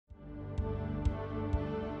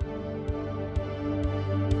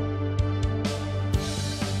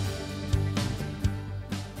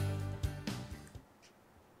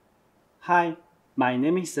Hi, my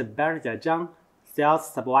name is Berja Zhang,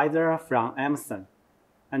 Sales Supervisor from Amazon,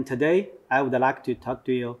 and today I would like to talk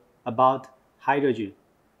to you about hydrogen.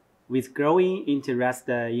 With growing interest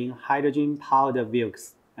in hydrogen-powered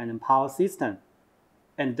vehicles and power systems,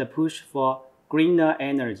 and the push for greener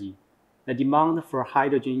energy, the demand for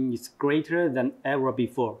hydrogen is greater than ever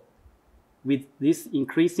before. With this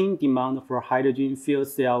increasing demand for hydrogen fuel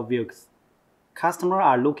cell vehicles, customers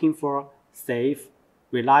are looking for safe,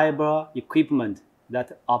 reliable equipment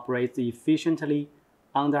that operates efficiently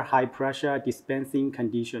under high-pressure dispensing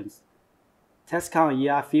conditions. TESCOM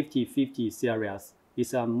ER5050 series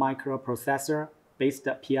is a microprocessor-based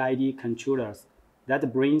PID controller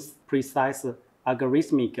that brings precise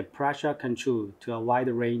algorithmic pressure control to a wide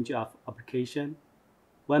range of applications.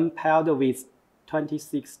 When paired with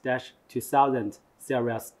 26-2000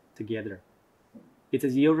 series together, it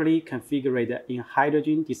is usually configured in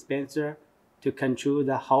hydrogen dispenser to control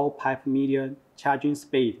the whole pipe medium charging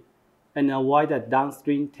speed and avoid the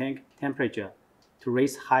downstream tank temperature to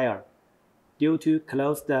raise higher. Due to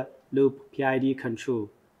closed-loop PID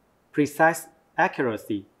control, precise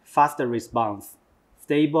accuracy, fast response,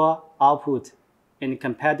 stable output, and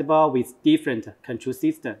compatible with different control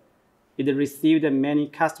systems, it received many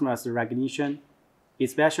customers' recognition,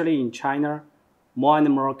 especially in China. More and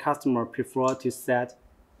more customers prefer to set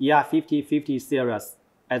ER5050 series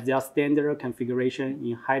as their standard configuration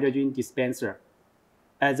in hydrogen dispenser.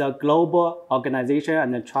 As a global organization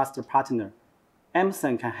and a trusted partner,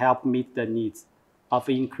 Amazon can help meet the needs of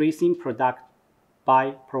increasing product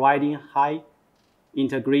by providing high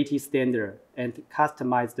integrity standard and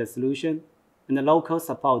customized solution and local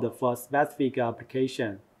support for specific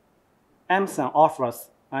application. Amazon offers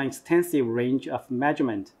an extensive range of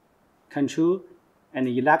measurement, control, and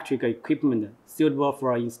electrical equipment suitable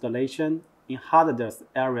for installation in hazardous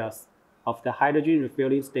areas of the hydrogen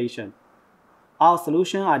refueling station. Our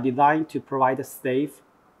solutions are designed to provide safe,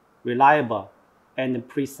 reliable, and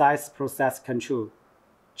precise process control,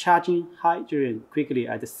 charging hydrogen quickly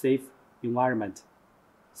at a safe environment.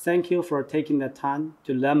 Thank you for taking the time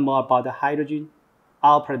to learn more about hydrogen,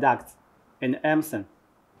 our products, and Amazon.